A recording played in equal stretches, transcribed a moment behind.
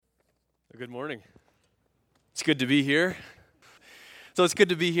Good morning. It's good to be here. So it's good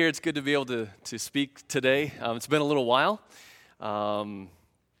to be here. It's good to be able to speak today. It's been a little while, and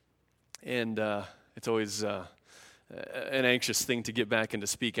it's always an anxious thing to get back and to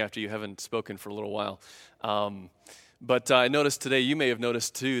speak after you haven't spoken for a little while. But I noticed today, you may have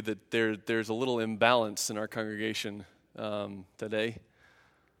noticed too, that there's a little imbalance in our congregation today,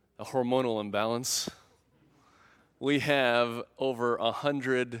 a hormonal imbalance. We have over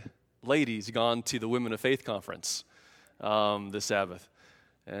 100 ladies gone to the Women of Faith conference this Sabbath.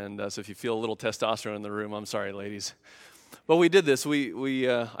 And so if you feel a little testosterone in the room, I'm sorry, ladies. But we did this.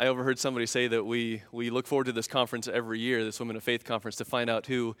 I overheard somebody say that we look forward to this conference every year, this Women of Faith conference, to find out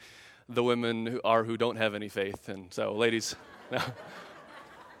who the women who don't have any faith. And so, ladies,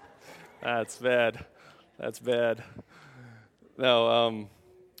 that's bad. That's bad. No,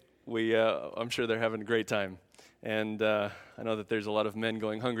 I'm sure they're having a great time. And I know that there's a lot of men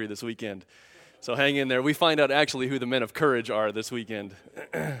going hungry this weekend. So hang in there. We find out actually who the men of courage are this weekend,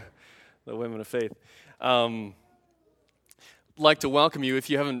 the women of faith. I'd like to welcome you. If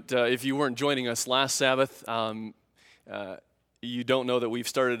you weren't joining us last Sabbath, you don't know that we've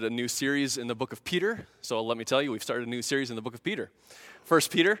started a new series in the book of Peter. So let me tell you, we've started a new series in the book of Peter. 1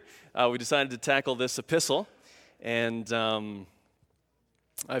 Peter, we decided to tackle this epistle, and I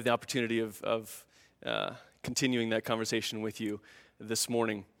have the opportunity of continuing that conversation with you this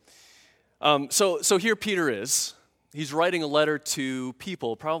morning. So here Peter is. He's writing a letter to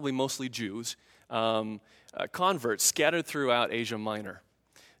people, probably mostly Jews, converts scattered throughout Asia Minor.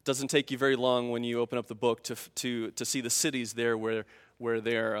 It doesn't take you very long when you open up the book to see the cities there where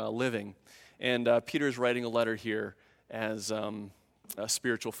they're living. And Peter is writing a letter here as a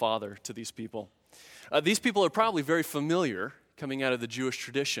spiritual father to these people. These people are probably very familiar, coming out of the Jewish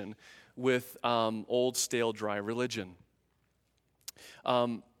tradition, with old, stale, dry religion.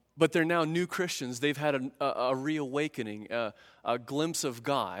 But they're now new Christians. They've had a reawakening, a glimpse of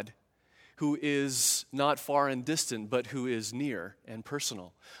God who is not far and distant, but who is near and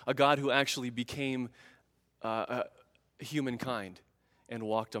personal. A God who actually became humankind and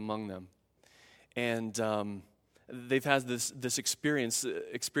walked among them. And they've had this experience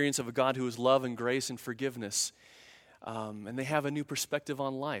of a God who is love and grace and forgiveness. And they have a new perspective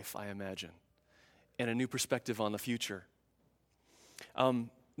on life, I imagine, and a new perspective on the future.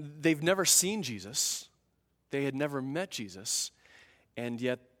 They've never seen Jesus. They had never met Jesus, and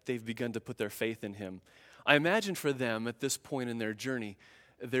yet they've begun to put their faith in him. I imagine for them at this point in their journey,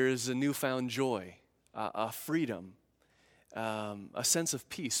 there is a newfound joy, a freedom, a sense of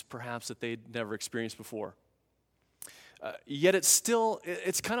peace, perhaps, that they'd never experienced before. Yet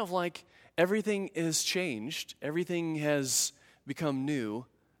it's kind of like everything is changed, everything has become new,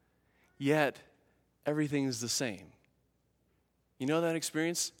 yet everything is the same. You know that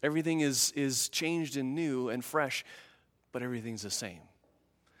experience? Everything is changed and new and fresh, but everything's the same.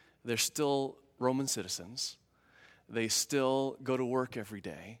 They're still Roman citizens. They still go to work every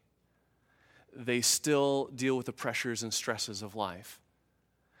day. They still deal with the pressures and stresses of life.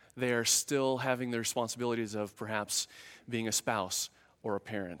 They are still having the responsibilities of perhaps being a spouse or a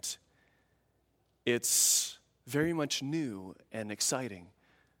parent. It's very much new and exciting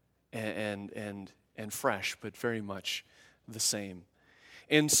and fresh, but very much the same.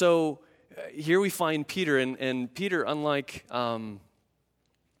 And so here we find Peter, and Peter, unlike Paul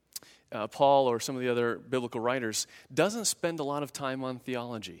or some of the other biblical writers, doesn't spend a lot of time on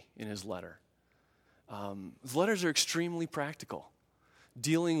theology in his letter. His letters are extremely practical,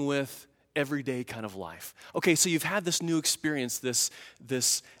 dealing with everyday kind of life. Okay, so you've had this new experience, this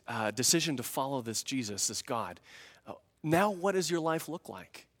decision to follow this Jesus, this God. Now what does your life look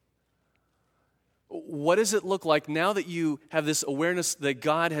like? What does it look like now that you have this awareness that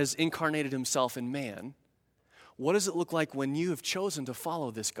God has incarnated himself in man? What does it look like when you have chosen to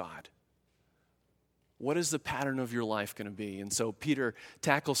follow this God? What is the pattern of your life going to be? And so Peter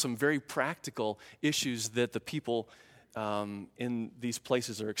tackles some very practical issues that the people in these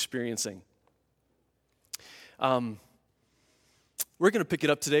places are experiencing. We're going to pick it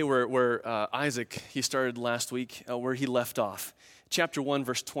up today where Isaac, he started last week, where he left off. Chapter 1,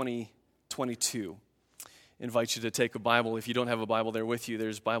 verse 22. Invite you to take a Bible. If you don't have a Bible there with you,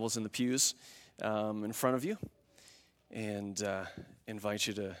 there's Bibles in the pews in front of you. And invite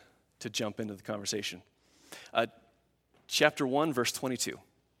you to jump into the conversation. Chapter 1, verse 22.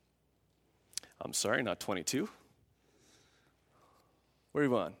 I'm sorry, not 22. Where are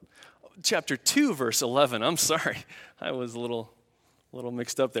you on? Chapter 2, verse 11. I'm sorry. I was a little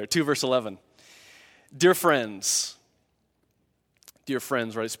mixed up there. 2, verse 11. Dear friends,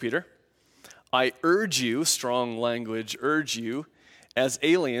 writes Peter, I urge you, strong language, urge you, as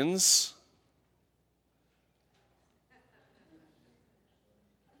aliens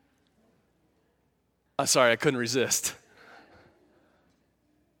Sorry, I couldn't resist.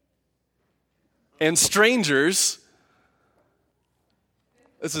 And strangers.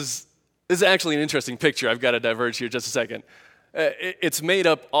 This is actually an interesting picture. I've got to diverge here just a second. It's made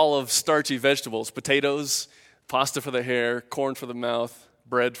up all of starchy vegetables, potatoes, pasta for the hair, corn for the mouth,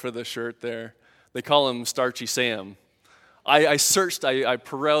 bread for the shirt there. They call him Starchy Sam. I searched, I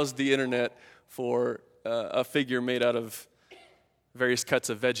perused the internet for a figure made out of various cuts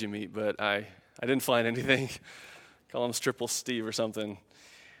of veggie meat, but I didn't find anything. Call him Stripple Steve or something.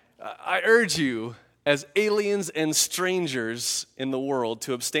 I urge you, as aliens and strangers in the world,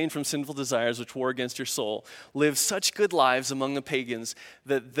 to abstain from sinful desires which war against your soul. Live such good lives among the pagans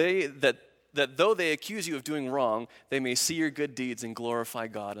that though they accuse you of doing wrong, they may see your good deeds and glorify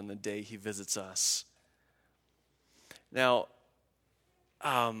God on the day he visits us. Now,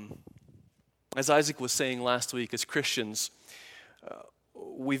 as Isaac was saying last week, as Christians,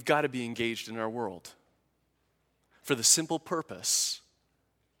 we've got to be engaged in our world for the simple purpose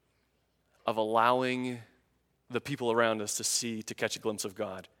of allowing the people around us to catch a glimpse of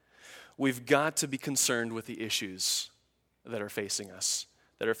God. We've got to be concerned with the issues that are facing us,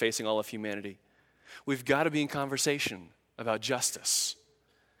 that are facing all of humanity. We've got to be in conversation about justice,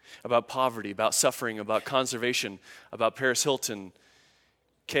 about poverty, about suffering, about conservation, about Paris Hilton.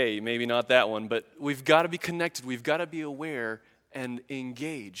 Okay, maybe not that one, but we've got to be connected. We've got to be aware and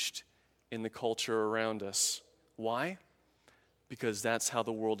engaged in the culture around us. Why? Because that's how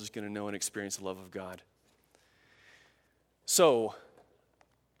the world is going to know and experience the love of God. So,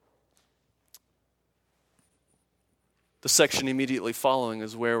 the section immediately following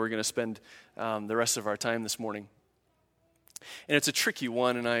is where we're going to spend the rest of our time this morning. And it's a tricky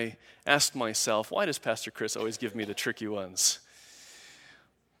one, and I asked myself, why does Pastor Chris always give me the tricky ones?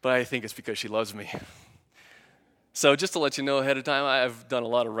 But I think it's because she loves me. So just to let you know ahead of time, I've done a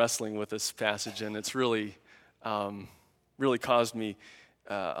lot of wrestling with this passage, and it's really caused me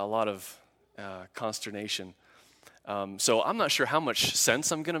a lot of consternation. So I'm not sure how much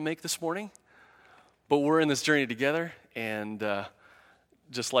sense I'm going to make this morning, but we're in this journey together, and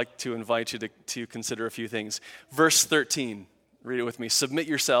just like to invite you to consider a few things. Verse 13, read it with me. Submit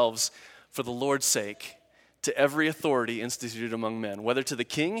yourselves for the Lord's sake to every authority instituted among men, whether to the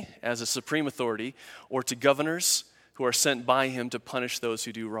king as a supreme authority or to governors who are sent by him to punish those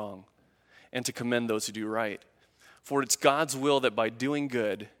who do wrong and to commend those who do right. For it's God's will that by doing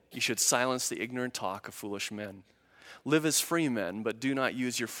good you should silence the ignorant talk of foolish men. Live as free men, but do not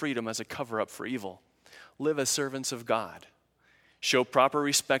use your freedom as a cover-up for evil. Live as servants of God. Show proper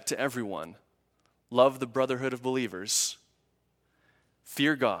respect to everyone. Love the brotherhood of believers.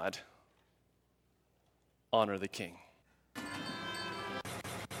 Fear God. Honor the king.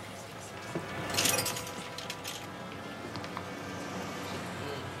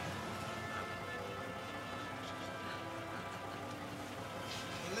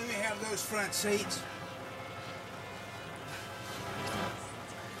 Let me have those front seats.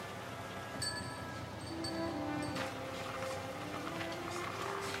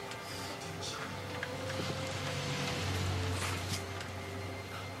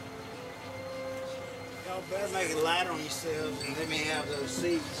 Y'all better make it light on yourselves and let me have those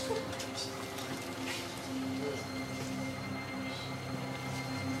seats.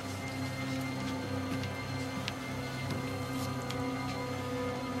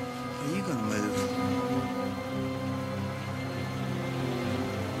 Are you gonna move?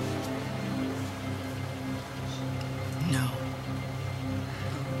 No.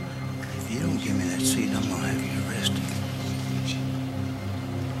 If you don't give me that seat, I'm gonna have you arrested.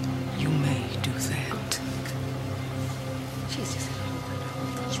 You may do that. Jesus.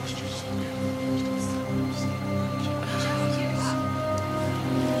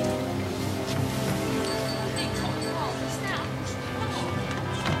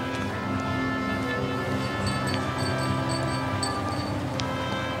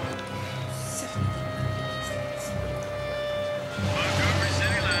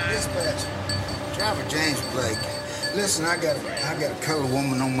 Dispatch. Driver James Blake. Listen, I got a colored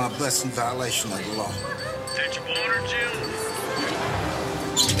woman on my bus in violation of the law. At your border, Jim?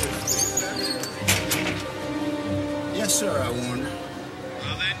 Yes, sir, I warned her.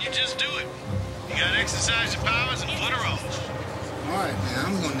 Well, then you just do it. You gotta exercise your powers and put her off. All right, man,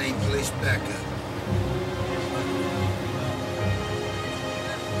 I'm gonna need police backup.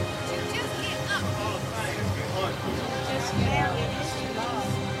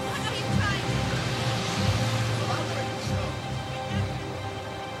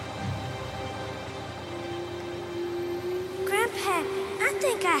 Grandpa, I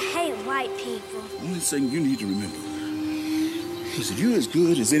think I hate white people. Only thing you need to remember is that you're as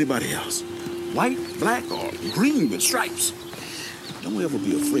good as anybody else. white, black, or green with stripes. Don't ever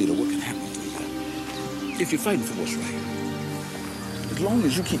be afraid of what can happen to you if you're fighting for what's right. As long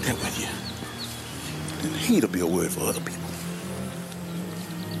as you keep that with you, then hate will be a word for other people.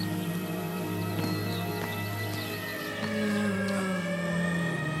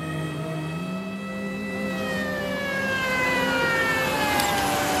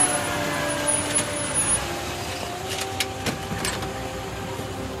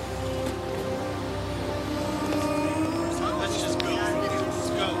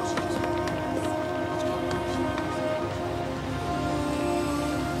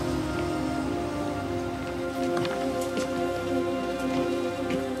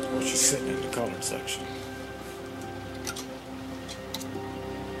 Sitting in the colored section.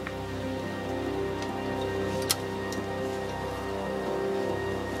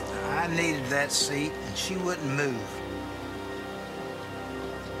 I needed that seat, and she wouldn't move.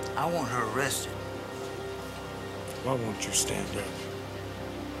 I want her arrested. Why won't you stand up?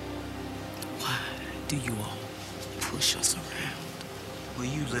 Why do you all push us around? Will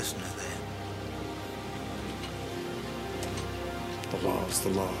you listen to that? The law is the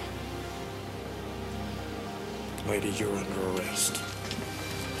law. Lady, you're under arrest.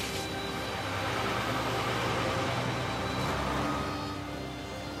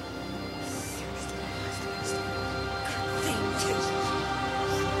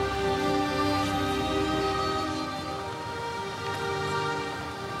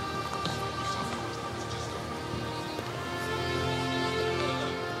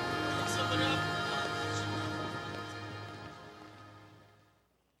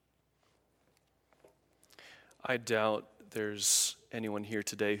 I doubt there's anyone here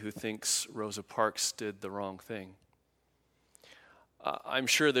today who thinks Rosa Parks did the wrong thing. I'm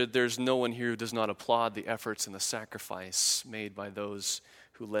sure that there's no one here who does not applaud the efforts and the sacrifice made by those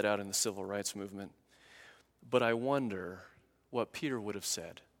who led out in the civil rights movement. But I wonder what Peter would have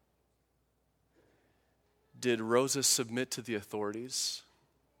said. Did Rosa submit to the authorities?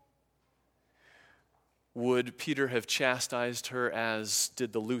 Would Peter have chastised her as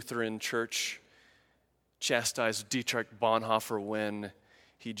did the Lutheran Church chastised Dietrich Bonhoeffer when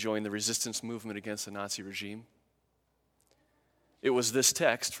he joined the resistance movement against the Nazi regime? It was this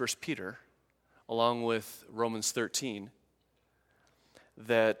text, 1 Peter, along with Romans 13,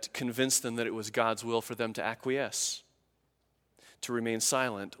 that convinced them that it was God's will for them to acquiesce, to remain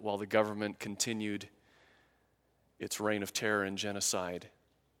silent while the government continued its reign of terror and genocide.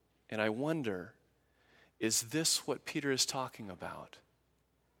 And I wonder, is this what Peter is talking about?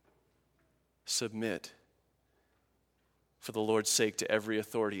 Submit for the Lord's sake to every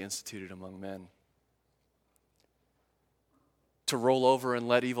authority instituted among men. To roll over and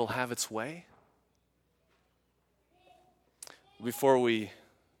let evil have its way? Before we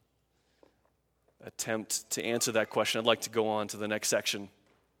attempt to answer that question, I'd like to go on to the next section.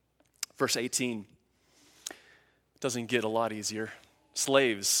 Verse 18. It doesn't get a lot easier.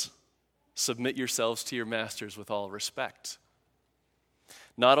 Slaves, submit yourselves to your masters with all respect,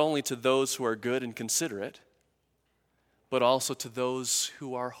 not only to those who are good and considerate, but also to those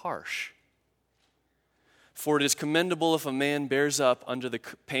who are harsh. For it is commendable if a man bears up under the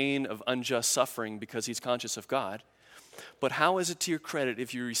pain of unjust suffering because he's conscious of God. But how is it to your credit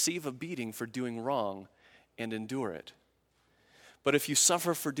if you receive a beating for doing wrong and endure it? But if you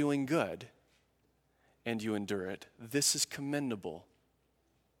suffer for doing good and you endure it, this is commendable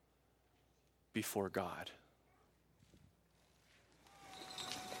before God.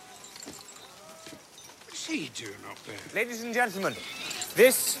 What's he doing up there? Ladies and gentlemen,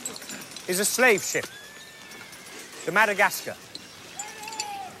 this is a slave ship, the Madagascar.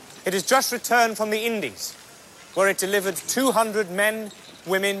 It has just returned from the Indies, where it delivered 200 men,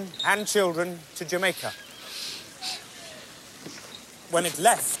 women, and children to Jamaica. When it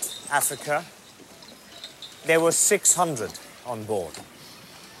left Africa, there were 600 on board.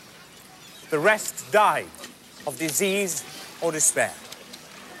 The rest died of disease or despair.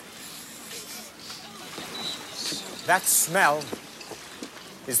 That smell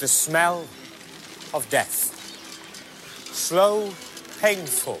is the smell of death. Slow,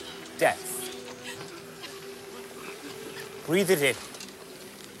 painful death. Breathe it in.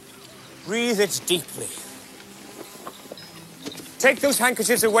 Breathe it deeply. Take those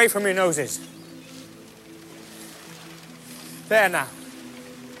handkerchiefs away from your noses. There now.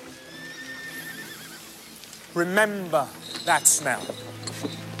 Remember that smell.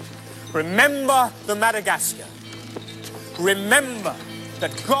 Remember the Madagascar. Remember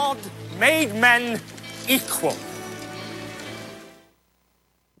that God made men equal.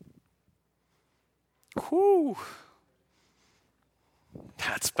 Whew.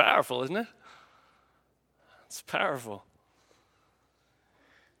 That's powerful, isn't it? It's powerful.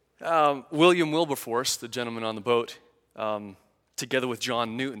 William Wilberforce, the gentleman on the boat, together with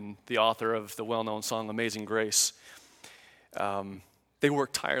John Newton, the author of the well-known song Amazing Grace, they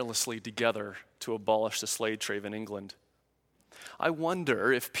worked tirelessly together to abolish the slave trade in England. I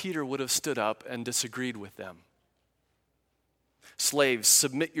wonder if Peter would have stood up and disagreed with them. Slaves,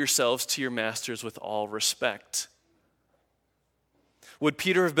 submit yourselves to your masters with all respect. Would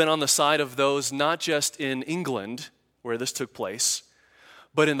Peter have been on the side of those not just in England, where this took place,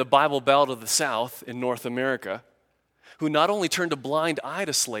 but in the Bible Belt of the South in North America, who not only turned a blind eye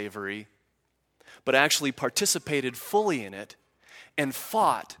to slavery, but actually participated fully in it and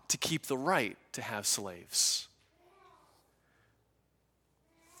fought to keep the right to have slaves?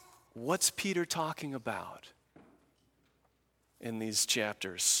 What's Peter talking about in these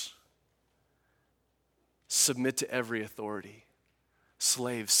chapters? Submit to every authority.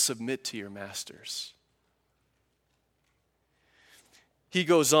 Slaves, submit to your masters. He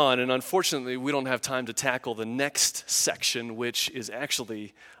goes on, and unfortunately, we don't have time to tackle the next section, which is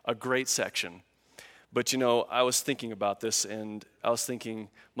actually a great section. But I was thinking about this, and I was thinking,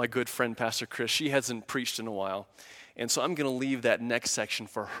 my good friend, Pastor Chris, she hasn't preached in a while. And so I'm going to leave that next section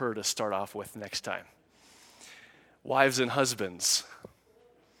for her to start off with next time. Wives and husbands.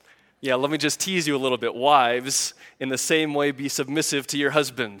 Yeah, let me just tease you a little bit. Wives, in the same way, be submissive to your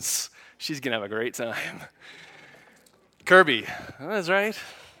husbands. She's going to have a great time. Kirby, that's right.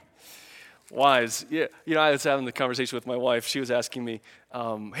 Wives, yeah. I was having the conversation with my wife. She was asking me,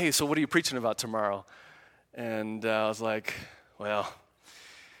 hey, so what are you preaching about tomorrow? And I was like, well,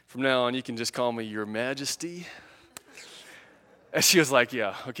 from now on, you can just call me Your Majesty. And she was like,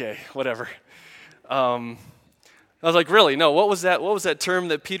 yeah, okay, whatever. I was like, really? No, what was that term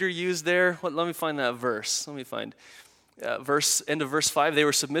that Peter used there? Let me find that verse. End of verse 5. They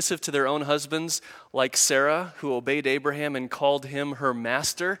were submissive to their own husbands, like Sarah, who obeyed Abraham and called him her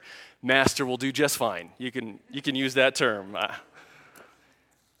master. Master will do just fine. You can use that term.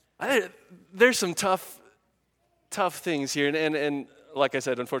 There's some tough things here, and like I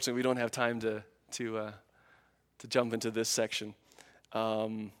said, unfortunately, we don't have time to jump into this section.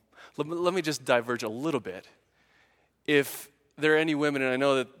 Let me just diverge a little bit. If there are any women, and I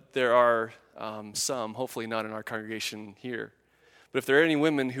know that there are some, hopefully not in our congregation here, but if there are any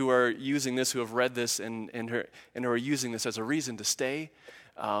women who are using this, who have read this, and who are using this as a reason to stay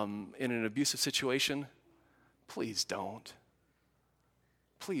in an abusive situation, please don't.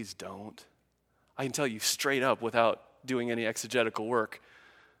 Please don't. I can tell you straight up, without doing any exegetical work,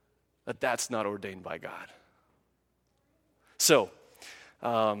 that that's not ordained by God. So,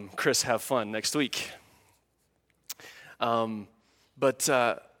 Chris, have fun next week. But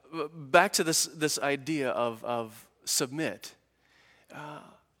back to this idea of submit.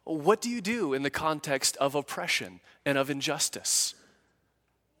 What do you do in the context of oppression and of injustice?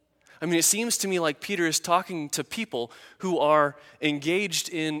 I mean, it seems to me like Peter is talking to people who are engaged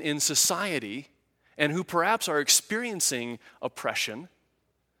in society and who perhaps are experiencing oppression,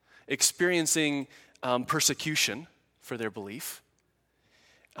 experiencing persecution for their belief,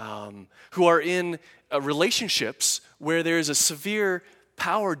 who are in relationships where there is a severe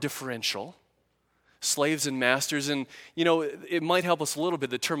power differential, slaves and masters. And, it might help us a little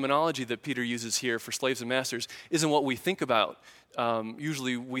bit. The terminology that Peter uses here for slaves and masters isn't what we think about.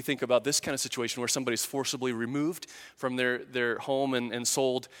 Usually we think about this kind of situation where somebody's forcibly removed from their home and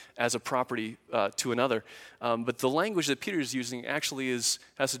sold as a property to another. But the language that Peter is using actually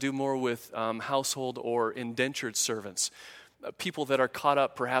has to do more with household or indentured servants, people that are caught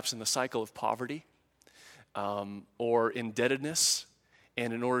up perhaps in the cycle of poverty or indebtedness,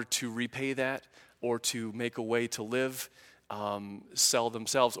 and in order to repay that or to make a way to live, sell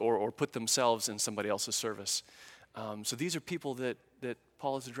themselves or put themselves in somebody else's service. So these are people that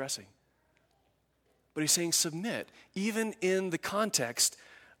Paul is addressing. But he's saying submit, even in the context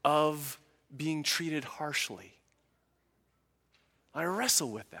of being treated harshly. I wrestle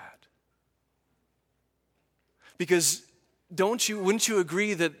with that. Because wouldn't you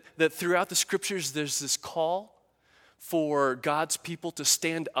agree that throughout the scriptures there's this call for God's people to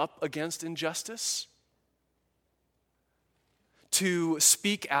stand up against injustice? To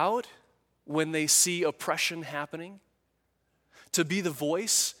speak out when they see oppression happening? To be the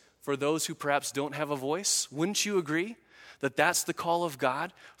voice for those who perhaps don't have a voice? Wouldn't you agree that that's the call of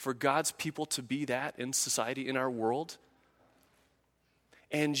God, for God's people to be that in society, in our world?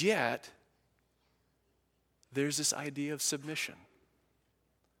 And yet, there's this idea of submission.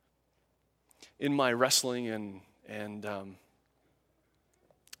 In my wrestling and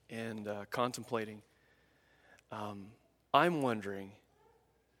contemplating, I'm wondering,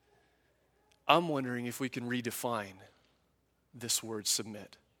 I'm wondering if we can redefine this word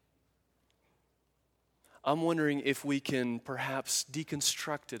submit. I'm wondering if we can perhaps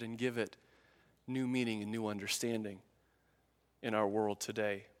deconstruct it and give it new meaning and new understanding in our world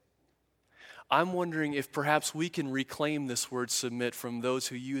today. I'm wondering if perhaps we can reclaim this word submit from those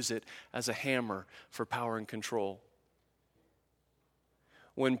who use it as a hammer for power and control.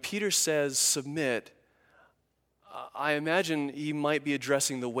 When Peter says submit, I imagine he might be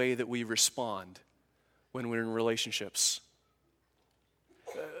addressing the way that we respond when we're in relationships.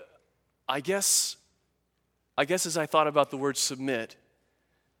 I guess as I thought about the word submit,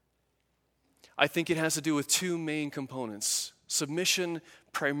 I think it has to do with two main components. Submission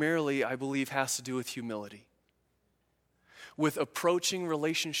primarily, I believe, has to do with humility. With approaching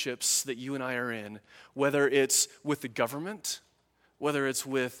relationships that you and I are in, whether it's with the government, whether it's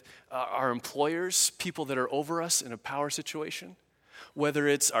with our employers, people that are over us in a power situation, whether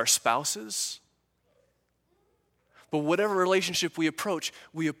it's our spouses. But whatever relationship we approach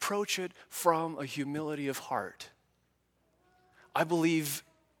it from a humility of heart. I believe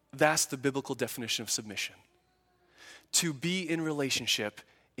that's the biblical definition of submission. To be in relationship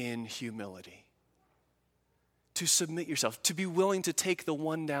in humility. To submit yourself, to be willing to take the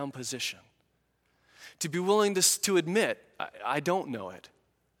one down position. To be willing to admit, I don't know it.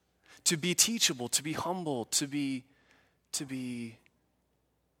 To be teachable, to be humble, to be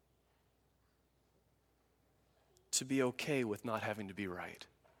okay with not having to be right.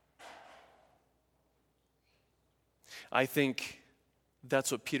 I think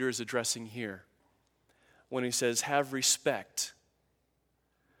that's what Peter is addressing here when he says, have respect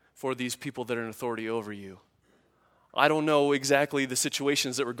for these people that are in authority over you. I don't know exactly the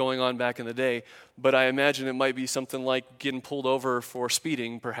situations that were going on back in the day, but I imagine it might be something like getting pulled over for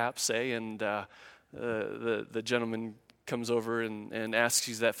speeding, perhaps, say, and the gentleman comes over and asks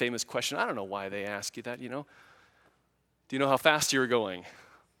you that famous question. I don't know why they ask you that, Do you know how fast you were going?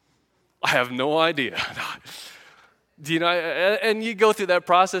 I have no idea. Do you know? And you go through that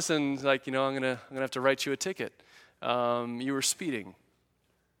process, and I'm gonna have to write you a ticket. You were speeding.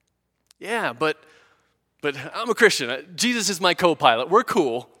 Yeah, but I'm a Christian. Jesus is my co-pilot. We're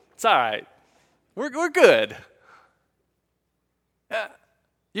cool. It's all right. We're good.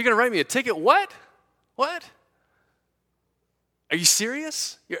 You're gonna write me a ticket? What? What? Are you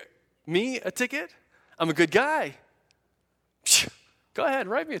serious? Me a ticket? I'm a good guy. Go ahead,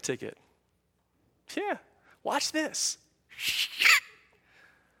 write me a ticket. Yeah, watch this.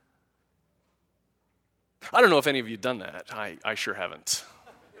 I don't know if any of you have done that. I sure haven't.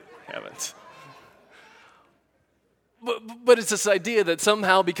 But it's this idea that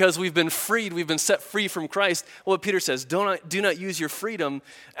somehow because we've been freed, we've been set free from Christ, what Peter says, do not use your freedom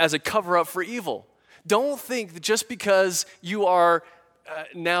as a cover-up for evil. Don't think that just because you are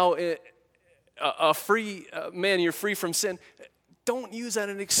now a free man, you're free from sin, don't use that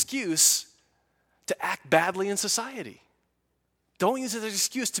as an excuse to act badly in society. Don't use it as an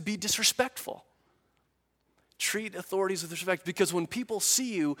excuse to be disrespectful. Treat authorities with respect, because when people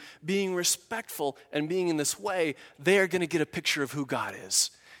see you being respectful and being in this way, they are going to get a picture of who God is.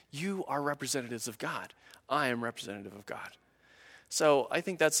 You are representatives of God. I am representative of God. So I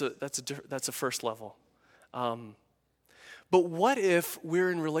think that's a first level. But what if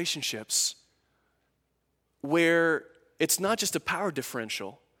we're in relationships where it's not just a power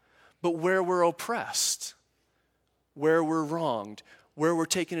differential, but where we're oppressed, where we're wronged, where we're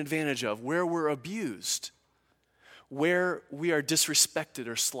taken advantage of, where we're abused, where we are disrespected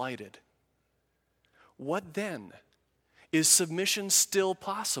or slighted? What then? Is submission still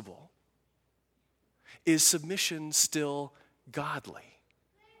possible? Is submission still godly?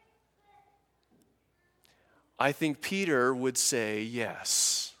 I think Peter would say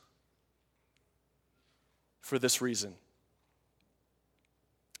yes, for this reason.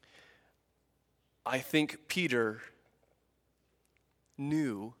 I think Peter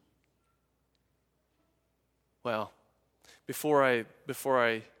knew, well, before I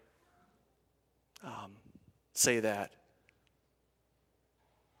say that,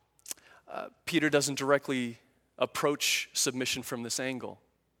 Peter doesn't directly approach submission from this angle.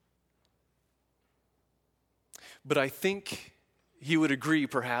 But I think he would agree,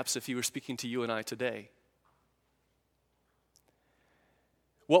 perhaps, if he were speaking to you and I today.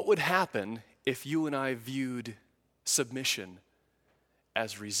 What would happen if you and I viewed submission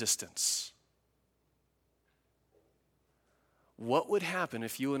as resistance? What would happen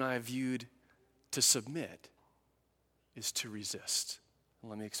if you and I viewed to submit is to resist?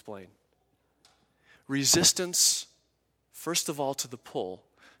 Let me explain. Resistance, first of all, to the pull,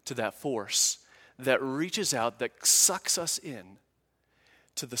 to that force that reaches out, that sucks us in,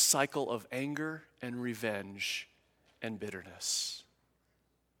 to the cycle of anger and revenge and bitterness.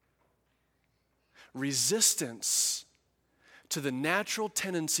 Resistance to the natural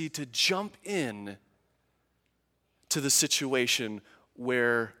tendency to jump in to the situation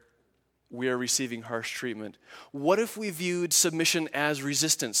where we are receiving harsh treatment. What if we viewed submission as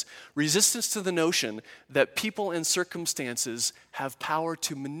resistance? Resistance to the notion that people and circumstances have power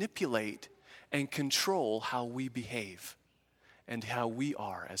to manipulate and control how we behave and how we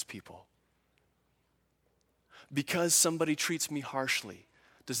are as people. Because somebody treats me harshly,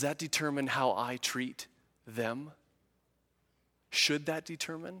 does that determine how I treat them? Should that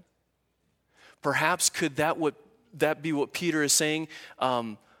determine? Perhaps could that be what Peter is saying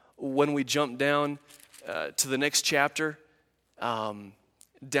when we jump down to the next chapter, down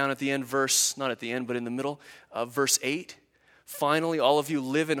at the end, not at the end, but in the middle, verse 8. Finally, all of you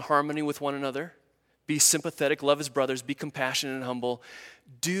live in harmony with one another. Be sympathetic, love as brothers, be compassionate and humble.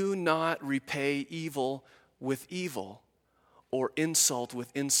 Do not repay evil with evil or insult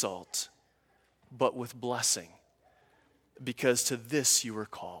with insult, but with blessing, because to this you were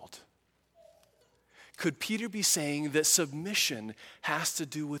called. Could Peter be saying that submission has to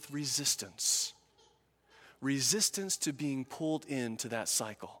do with resistance? Resistance to being pulled into that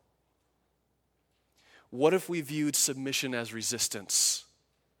cycle. What if we viewed submission as resistance?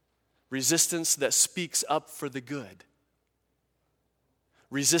 Resistance that speaks up for the good.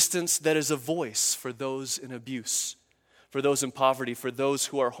 Resistance that is a voice for those in abuse, for those in poverty, for those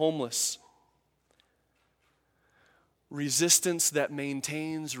who are homeless. Resistance that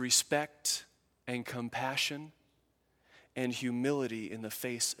maintains respect and compassion and humility in the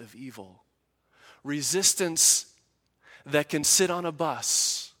face of evil. Resistance that can sit on a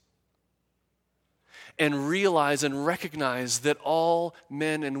bus and realize and recognize that all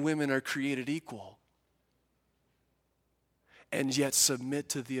men and women are created equal, and yet submit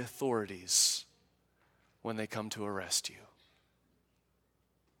to the authorities when they come to arrest you.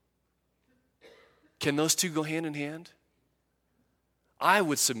 Can those two go hand in hand? I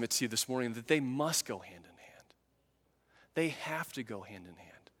would submit to you this morning that they must go hand in hand. They have to go hand in hand.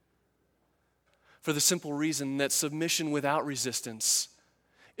 For the simple reason that submission without resistance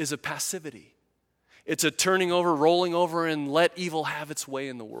is a passivity. It's a turning over, rolling over, and let evil have its way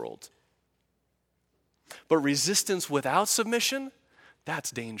in the world. But resistance without submission, that's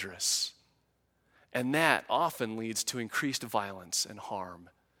dangerous. And that often leads to increased violence and harm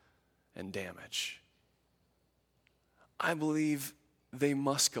and damage. I believe they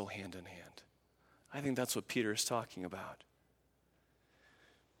must go hand in hand. I think that's what Peter is talking about.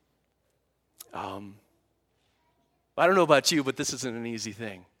 I don't know about you, but this isn't an easy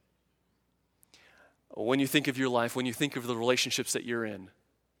thing. When you think of your life, when you think of the relationships that you're in,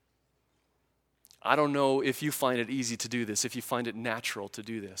 I don't know if you find it easy to do this, if you find it natural to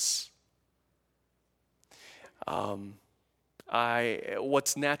do this.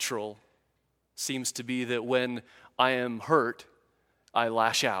 What's natural seems to be that when I am hurt, I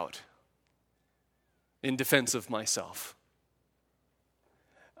lash out in defense of myself.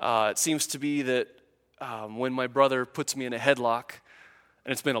 It seems to be that when my brother puts me in a headlock,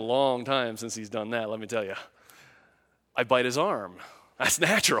 and it's been a long time since he's done that, let me tell you, I bite his arm. That's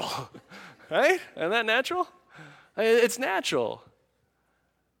natural, right? Isn't that natural? It's natural.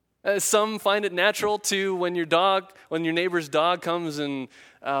 Some find it natural to when your neighbor's dog comes and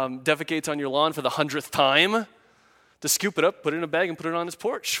defecates on your lawn for the 100th time, to scoop it up, put it in a bag, and put it on his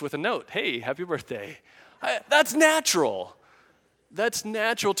porch with a note. Hey, happy birthday. That's natural. That's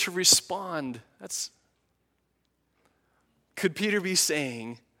natural to respond. Could Peter be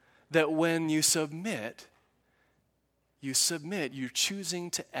saying that when you submit, you're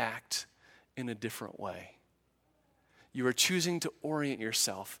choosing to act in a different way? You are choosing to orient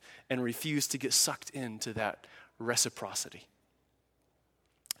yourself and refuse to get sucked into that reciprocity.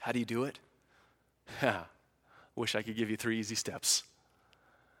 How do you do it? Wish I could give you 3 easy steps.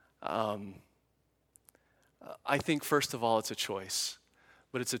 I think, first of all, it's a choice.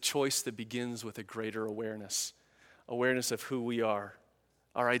 But it's a choice that begins with a greater awareness of who we are,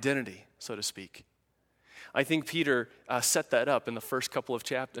 our identity, so to speak. I think Peter set that up in the first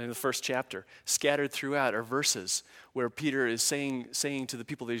chapter. Scattered throughout are verses where Peter is saying to the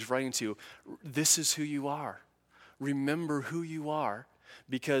people that he's writing to, this is who you are. Remember who you are,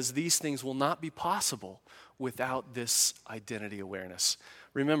 because these things will not be possible without this identity awareness.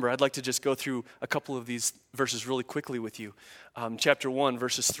 Remember, I'd like to just go through a couple of these verses really quickly with you. Chapter 1,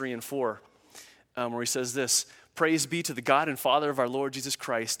 verses 3 and 4, where he says this: Praise be to the God and Father of our Lord Jesus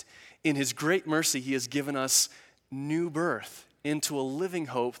Christ. In his great mercy, he has given us new birth into a living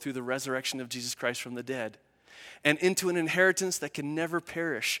hope through the resurrection of Jesus Christ from the dead, and into an inheritance that can never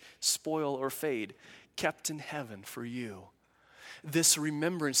perish, spoil, or fade, kept in heaven for you. This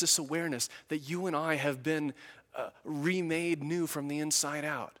remembrance, this awareness that you and I have been remade new from the inside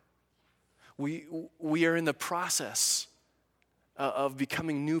out. We are in the process of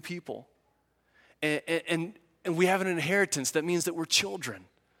becoming new people. And we have an inheritance that means that we're children.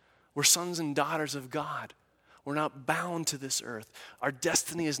 We're sons and daughters of God. We're not bound to this earth. Our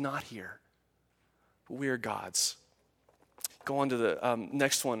destiny is not here. But we are God's. Go on to the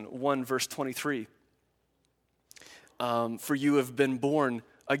next one, 1 verse 23. For you have been born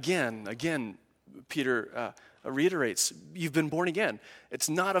again. Again, Peter reiterates, you've been born again. It's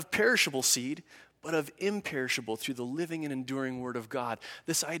not of perishable seed, but of imperishable through the living and enduring word of God.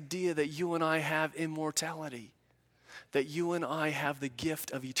 This idea that you and I have immortality, that you and I have the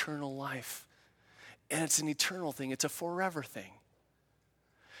gift of eternal life. And it's an eternal thing. It's a forever thing.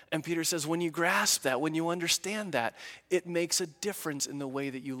 And Peter says, when you grasp that, when you understand that, it makes a difference in the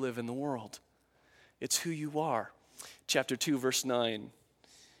way that you live in the world. It's who you are. Chapter 2, verse 9.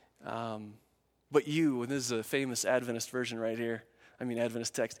 But you, and this is a famous Adventist version right here,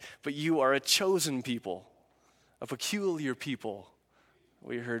 Adventist text, but you are a chosen people, a peculiar people,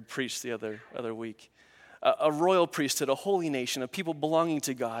 we heard preached the other week. A royal priesthood, a holy nation, a people belonging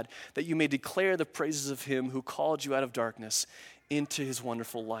to God, that you may declare the praises of him who called you out of darkness into his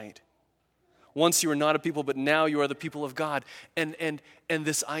wonderful light. Once you were not a people, but now you are the people of God. And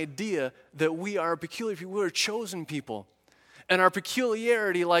this idea that we are a peculiar people, we are a chosen people. And our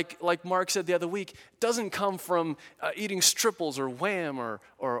peculiarity, like Mark said the other week, doesn't come from eating Stripples or Wham or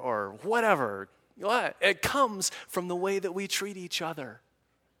whatever. It comes from the way that we treat each other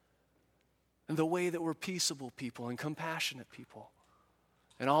and the way that we're peaceable people and compassionate people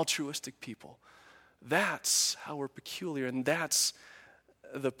and altruistic people. That's how we're peculiar, and that's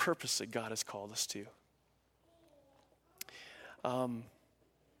the purpose that God has called us to.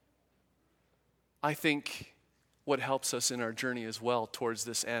 I think what helps us in our journey as well towards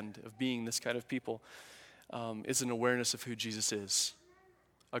this end of being this kind of people is an awareness of who Jesus is,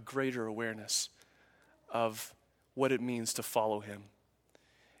 a greater awareness of what it means to follow him.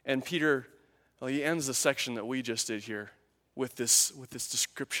 And Peter, he ends the section that we just did here with this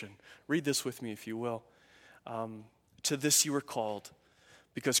description. Read this with me if you will. To this you were called,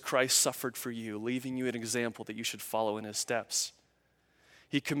 because Christ suffered for you, leaving you an example that you should follow in his steps.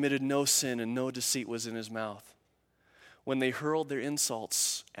 He committed no sin and no deceit was in his mouth. When they hurled their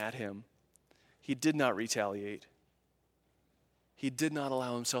insults at him, he did not retaliate. He did not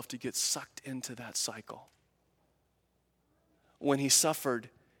allow himself to get sucked into that cycle. When he suffered,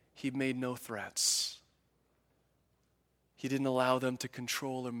 he made no threats. He didn't allow them to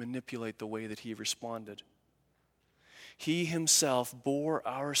control or manipulate the way that he responded. He himself bore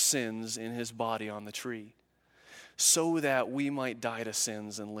our sins in his body on the tree, so that we might die to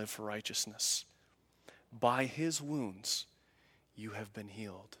sins and live for righteousness. By his wounds, you have been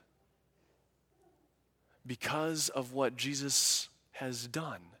healed. Because of what Jesus has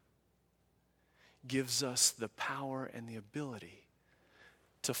done, gives us the power and the ability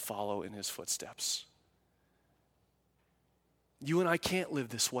to follow in his footsteps. You and I can't live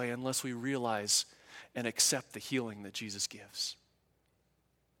this way unless we realize and accept the healing that Jesus gives.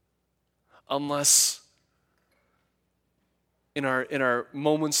 Unless in our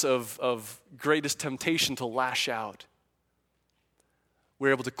moments of greatest temptation to lash out,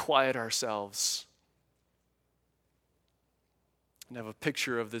 we're able to quiet ourselves and have a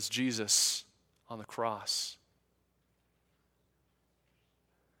picture of this Jesus on the cross.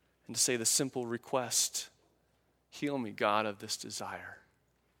 And to say the simple request, heal me, God, of this desire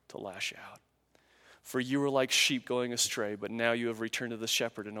to lash out. For you were like sheep going astray, but now you have returned to the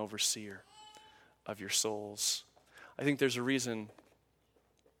shepherd and overseer of your souls. I think there's a reason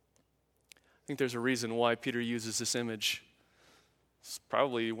why Peter uses this image.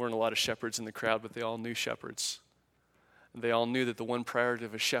 Probably weren't a lot of shepherds in the crowd, but they all knew shepherds. They all knew that the one priority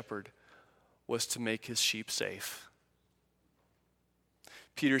of a shepherd was to make his sheep safe.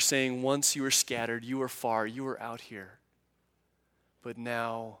 Peter's saying, once you were scattered, you were far, you were out here. But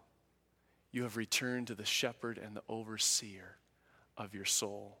now you have returned to the shepherd and the overseer of your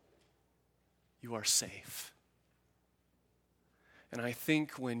soul. You are safe. And I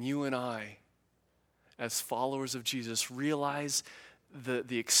think when you and I, as followers of Jesus, realize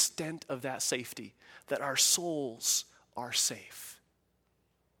the extent of that safety, that our souls are safe,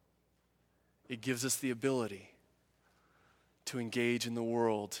 it gives us the ability to engage in the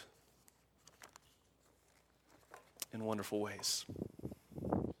world in wonderful ways.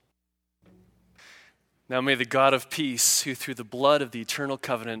 Now may the God of peace, who through the blood of the eternal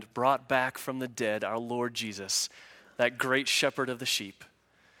covenant brought back from the dead our Lord Jesus, that great shepherd of the sheep,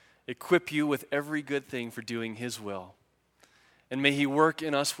 equip you with every good thing for doing his will. And may he work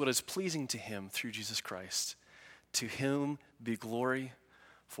in us what is pleasing to him through Jesus Christ. To him be glory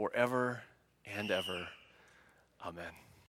forever and ever. Amen.